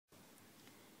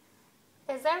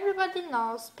As everybody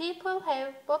knows, people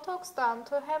have Botox done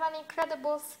to have an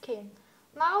incredible skin.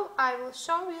 Now I will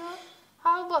show you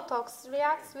how Botox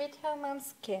reacts with human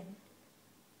skin.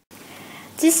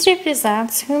 This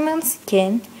represents human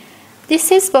skin.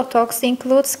 This is Botox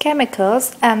includes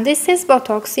chemicals, and this is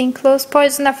Botox includes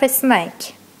poison of a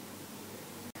snake.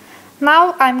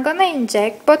 Now I'm gonna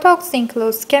inject Botox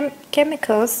includes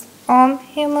chemicals on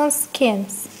human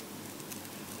skins.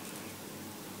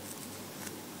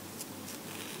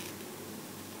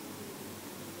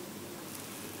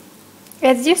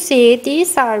 As you see,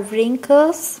 these are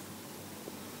wrinkles.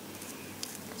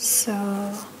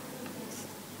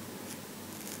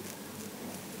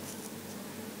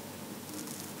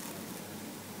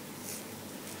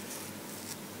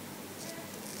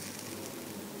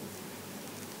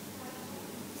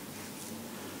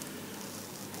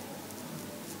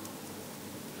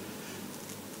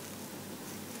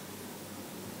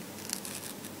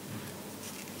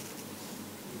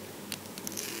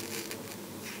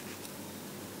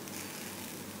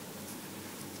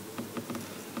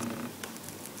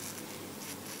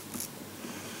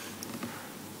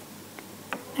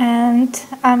 And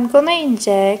I'm gonna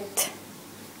inject,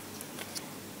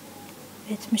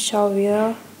 let me show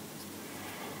you.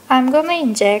 I'm gonna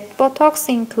inject Botox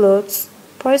includes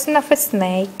poison of a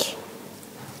snake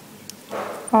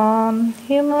on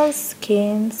human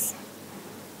skins.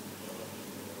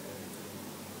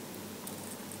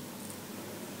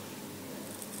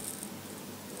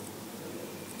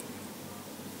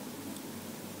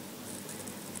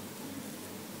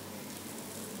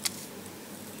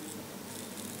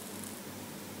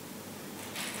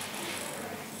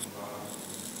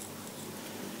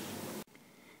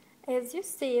 As you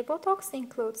see, Botox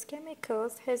includes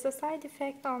chemicals, has a side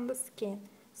effect on the skin,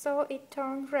 so it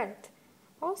turned red.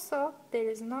 Also, there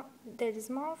is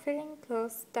more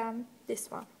wrinkles than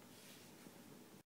this one.